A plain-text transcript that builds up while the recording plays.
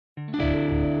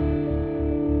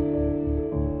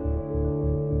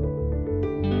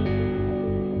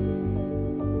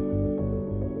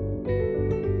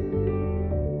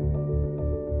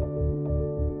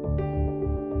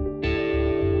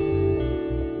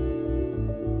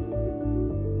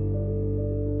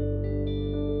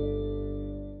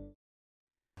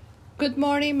Good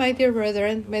morning, my dear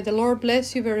brethren. May the Lord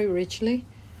bless you very richly.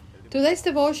 Today's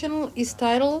devotional is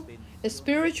titled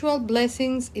Spiritual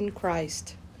Blessings in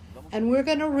Christ. And we're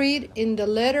going to read in the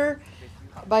letter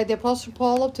by the Apostle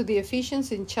Paul to the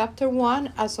Ephesians in chapter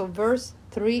 1 as of verse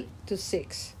 3 to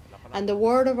 6. And the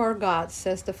word of our God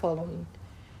says the following.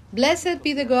 Blessed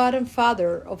be the God and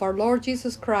Father of our Lord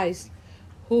Jesus Christ,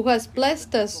 who has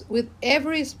blessed us with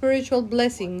every spiritual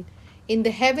blessing in the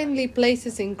heavenly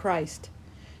places in Christ,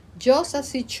 just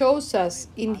as he chose us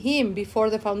in him before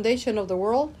the foundation of the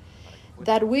world,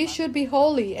 that we should be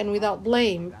holy and without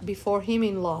blame before him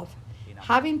in love,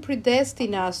 having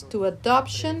predestined us to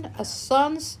adoption as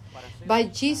sons by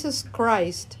Jesus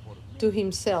Christ to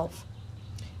himself,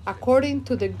 according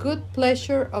to the good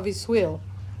pleasure of his will,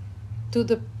 to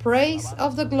the praise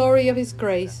of the glory of his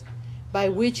grace, by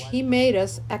which he made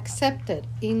us accepted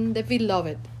in the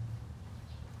beloved.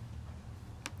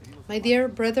 My dear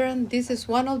brethren, this is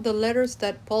one of the letters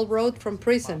that Paul wrote from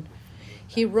prison.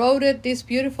 He wrote this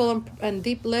beautiful and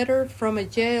deep letter from a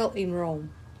jail in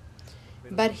Rome.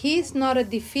 But he is not a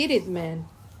defeated man.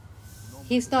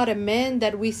 He's not a man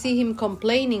that we see him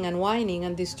complaining and whining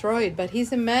and destroyed, but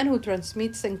he's a man who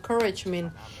transmits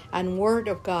encouragement and word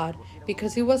of God,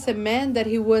 because he was a man that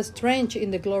he was drenched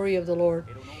in the glory of the Lord.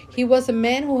 He was a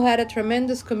man who had a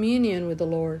tremendous communion with the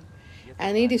Lord.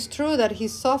 And it is true that he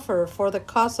suffered for the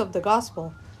cause of the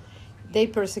gospel. They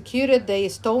persecuted, they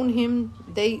stoned him,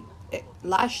 they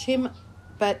lashed him,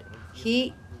 but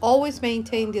he always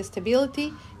maintained the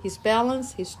stability, his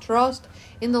balance, his trust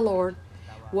in the Lord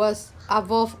was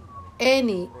above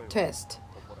any test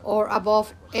or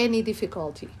above any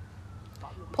difficulty.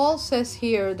 Paul says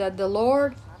here that the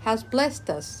Lord has blessed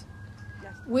us.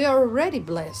 We are already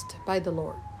blessed by the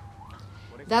Lord.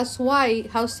 That's why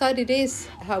how sad it is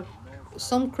how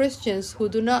some Christians who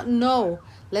do not know,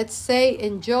 let's say,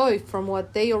 enjoy from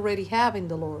what they already have in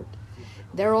the Lord.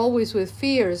 They're always with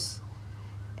fears,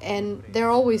 and they're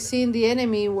always seeing the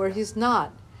enemy where he's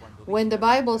not. When the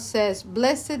Bible says,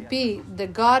 blessed be the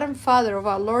God and Father of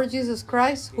our Lord Jesus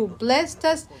Christ, who blessed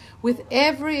us with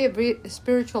every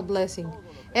spiritual blessing,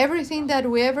 everything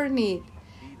that we ever need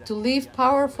to live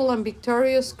powerful and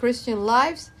victorious Christian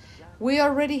lives, we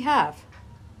already have.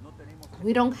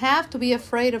 We don't have to be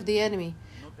afraid of the enemy.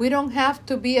 We don't have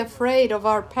to be afraid of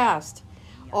our past,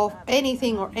 of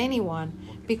anything or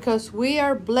anyone, because we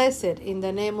are blessed in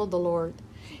the name of the Lord.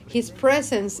 His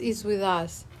presence is with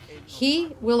us.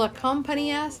 He will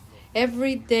accompany us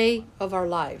every day of our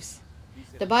lives.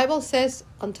 The Bible says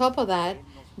on top of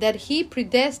that he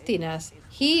predestined us.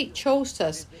 He chose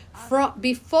us from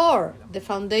before the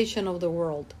foundation of the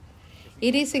world.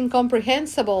 It is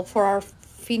incomprehensible for our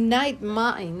finite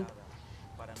mind,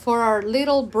 for our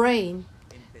little brain,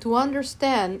 to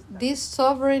understand this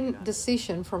sovereign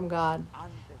decision from God.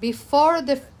 Before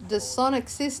the sun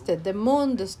existed, the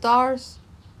moon, the stars,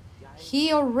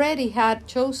 he already had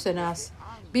chosen us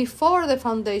before the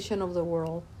foundation of the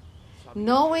world.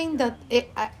 Knowing that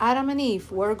Adam and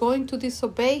Eve were going to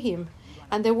disobey him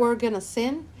and they were going to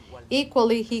sin,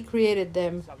 equally he created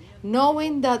them.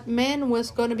 Knowing that man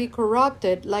was going to be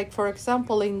corrupted, like for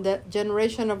example in the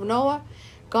generation of Noah,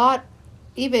 God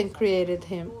even created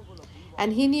him.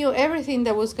 And he knew everything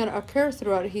that was going to occur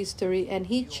throughout history, and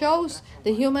he chose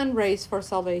the human race for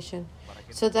salvation,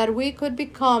 so that we could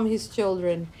become his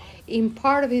children, in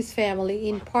part of his family,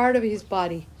 in part of his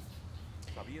body.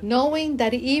 Knowing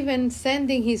that even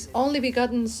sending his only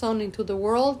begotten Son into the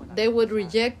world, they would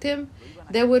reject him,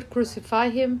 they would crucify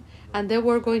him, and they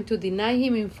were going to deny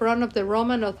him in front of the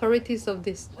Roman authorities of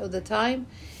the time.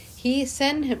 He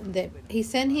sent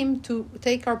him to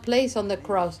take our place on the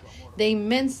cross. The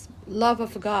immense love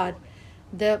of God,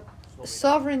 the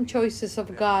sovereign choices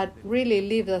of God really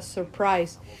leave us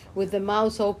surprised with the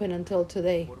mouths open until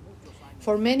today.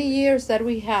 For many years that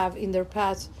we have in their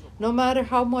past, no matter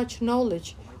how much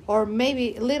knowledge or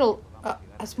maybe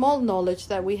a small knowledge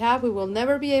that we have, we will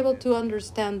never be able to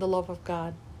understand the love of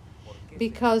God.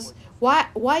 Because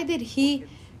why did he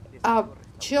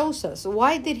chose us?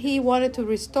 Why did he wanted to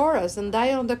restore us and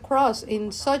die on the cross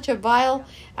in such a vile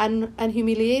and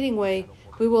humiliating way?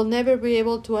 We will never be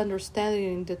able to understand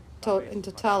it in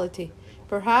totality.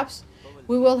 Perhaps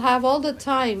we will have all the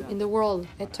time in the world,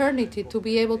 eternity, to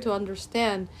be able to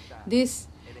understand this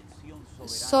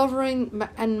sovereign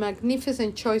and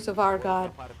magnificent choice of our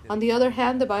God. On the other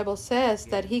hand, the Bible says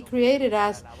that he created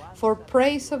us for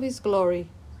praise of his glory.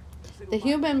 The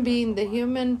human being,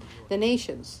 the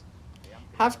nations,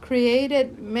 have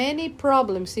created many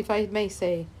problems, if I may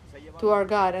say, to our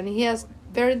God, and he has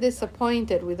very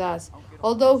disappointed with us,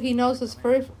 although he knows us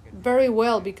very, very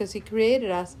well because he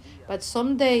created us. But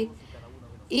someday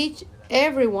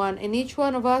everyone and each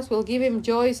one of us will give him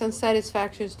joys and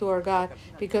satisfactions to our God,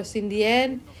 because in the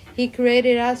end, he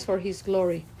created us for his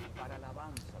glory,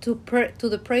 to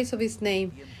the praise of his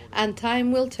name. And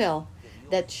time will tell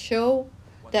that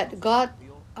God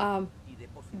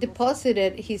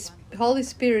deposited his Holy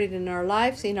Spirit in our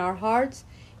lives, in our hearts.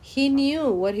 He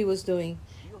knew what he was doing.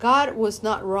 God was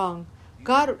not wrong.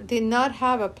 God did not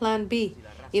have a plan B.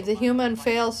 If the human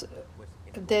fails,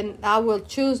 then I will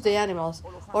choose the animals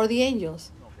or the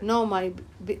angels. No, my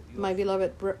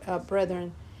beloved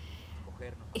brethren.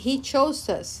 He chose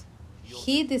us.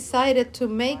 He decided to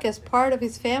make us part of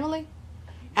his family.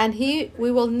 And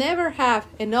we will never have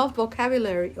enough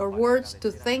vocabulary or words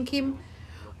to thank him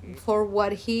for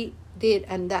what he did,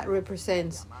 and that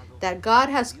represents that God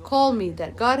has called me,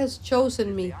 that God has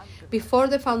chosen me before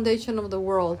the foundation of the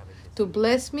world to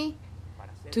bless me,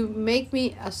 to make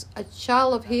me a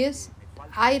child of his.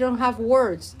 I don't have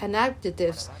words and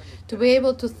adjectives to be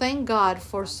able to thank God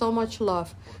for so much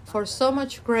love, for so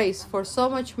much grace, for so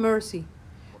much mercy,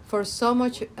 for so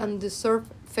much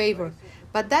undeserved favor.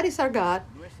 But that is our God.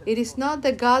 It is not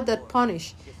the God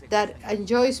that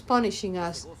enjoys punishing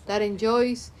us, that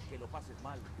enjoys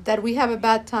that we have a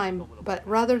bad time, but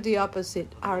rather the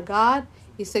opposite. Our God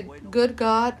is a good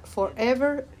God.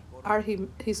 Forever are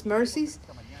his mercies.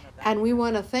 And we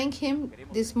want to thank him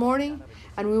this morning,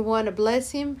 and we want to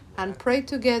bless him and pray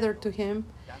together to him,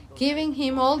 giving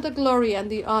him all the glory and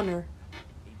the honor,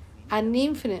 and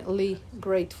infinitely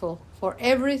grateful for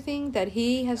everything that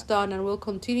he has done and will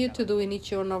continue to do in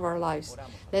each one of our lives.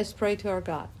 Let's pray to our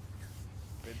God.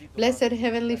 Blessed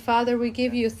Heavenly Father, we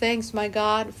give you thanks, my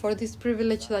God, for this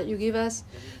privilege that you give us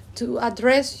to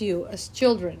address you as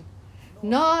children.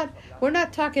 We're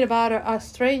not talking about a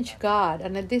strange God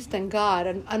and a distant God,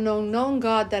 an unknown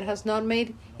God that has not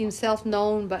made himself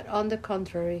known, but on the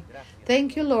contrary.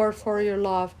 Thank you, Lord, for your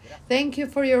love. Thank you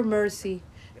for your mercy.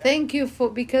 Thank you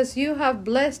because you have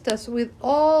blessed us with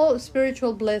all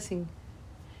spiritual blessing.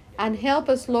 And help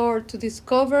us, Lord, to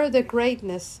discover the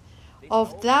greatness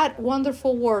of that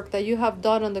wonderful work that you have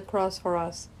done on the cross for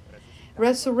us.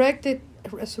 Resurrecting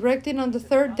on the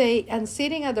third day and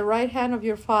sitting at the right hand of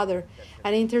your Father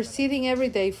and interceding every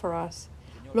day for us.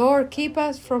 Lord, keep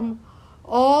us from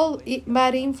all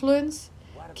bad influence.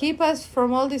 Keep us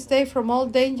from all this day, from all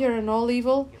danger and all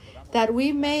evil, that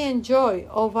we may enjoy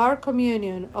of our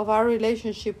communion, of our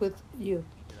relationship with you.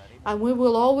 And we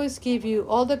will always give you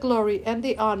all the glory and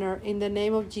the honor in the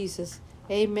name of Jesus.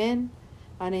 Amen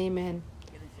and amen.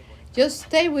 Just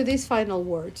stay with these final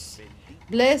words.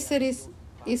 Blessed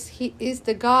is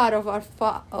the God of our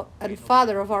and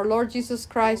Father of our Lord Jesus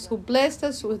Christ, who blessed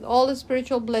us with all the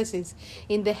spiritual blessings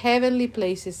in the heavenly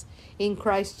places in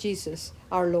Christ Jesus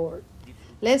our Lord.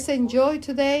 Let's enjoy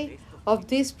today of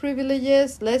these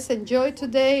privileges. Let's enjoy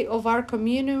today of our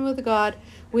communion with God,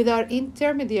 with our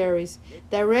intermediaries,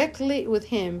 directly with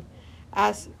him,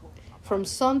 as from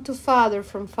son to father,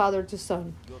 from father to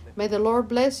son. May the Lord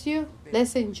bless you.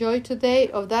 Let's enjoy today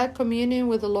of that communion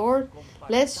with the Lord.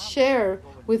 Let's share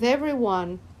with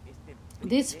everyone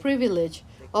this privilege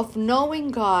of knowing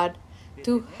God,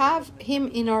 to have him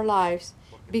in our lives,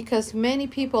 because many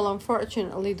people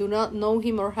unfortunately do not know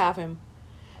him or have him.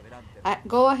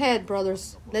 Go ahead,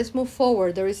 brothers. Let's move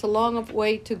forward. There is a long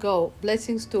way to go.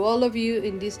 Blessings to all of you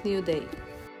in this new day.